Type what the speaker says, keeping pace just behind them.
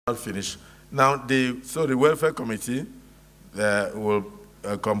Finish. Now, the Welfare Committee will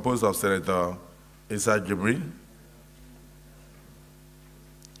compose of Senator Jibrin.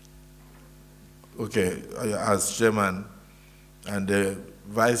 Okay, as chairman, and the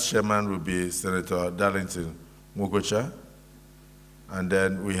vice chairman will be Senator Darlington Mukocha. And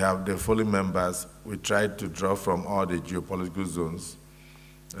then we have the following members. We tried to draw from all the geopolitical zones.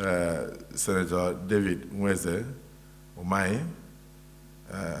 Senator David Mweze Umai,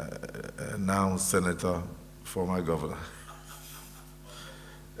 now Senator, former governor.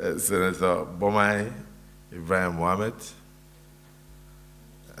 Senator Bomai Ibrahim Mohammed.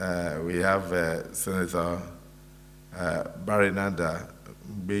 We have Senator Barinanda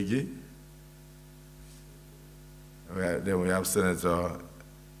Mbegi. Then we have Senator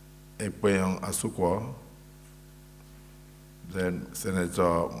Ekpeyon Asukwo. Then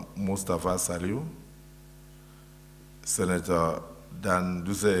Senator Mustafa Saliu. Senator Dan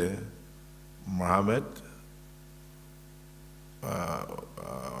Duse Mohammed.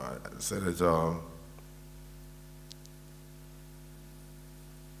 Senator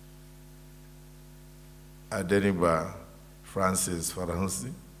Adeniba Francis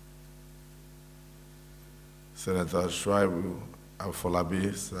Farahusi, Senator Shuaibu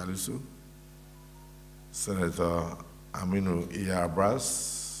Afolabi Salisu, Senator Aminu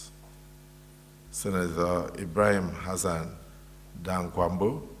Iyabras, Senator Ibrahim Hassan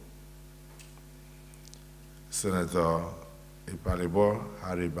Dankwambo, Senator Ipalibo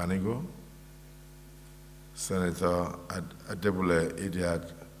Harry Banigo, Senator Adebule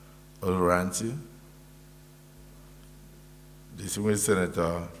Idiad Oluranti, distinguished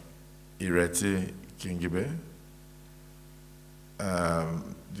Senator Ireti Kingibe.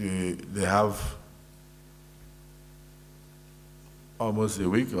 They have almost a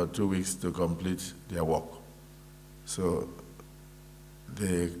week or 2 weeks to complete their work. So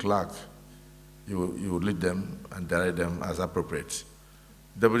the clerk, you lead them and direct them as appropriate.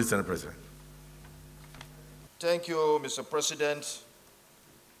 Deputy Senate President. Thank you, Mr. President.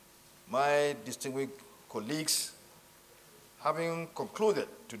 My distinguished colleagues, having concluded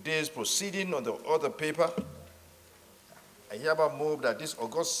today's proceeding on the other paper, I hereby move that this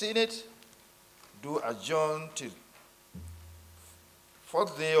August Senate do adjourn till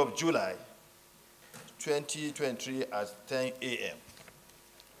 4th day of July, 2023 at 10 a.m.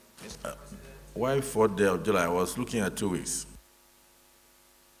 Why 4th day of July? I was looking at 2 weeks.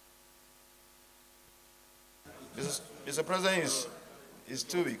 Mr. President, is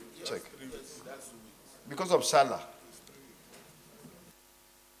 2 weeks. Check. Because of Salah.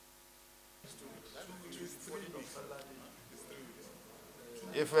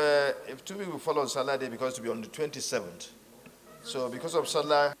 If 2 weeks will follow on Salah Day, because it will be on the 27th. So because of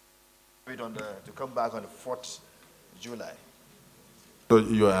Salah, wait on to come back on the 4th July. So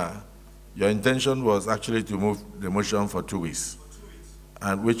your intention was actually to move the motion for 2 weeks,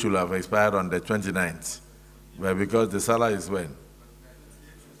 and which will have expired on the 29th. But because the Salah is when?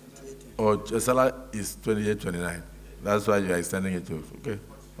 Or the Salah is 28, 29. That's why you are extending it to. Okay.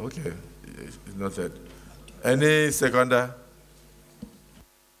 Okay. It's noted. Any seconder?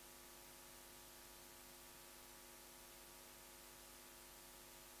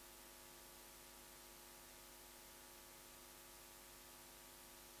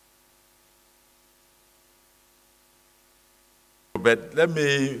 But let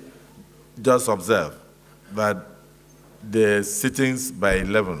me just observe that the sittings by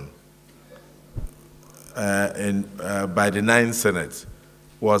 11 by the 9th Senate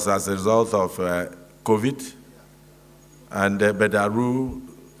was as a result of COVID, and but the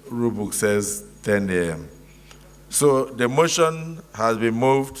rule book says 10 a.m. So the motion has been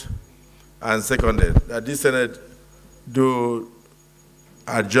moved and seconded that this Senate do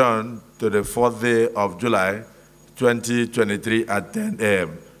adjourn to the 4th day of July, 2023 at 10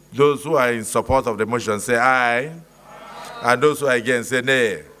 a.m. Those who are in support of the motion say aye. Aye. And those who are against say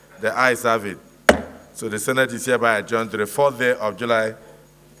nay. The ayes have it. So the Senate is hereby adjourned to the 4th day of July,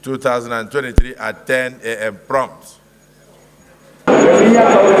 2023 at 10 a.m. prompt.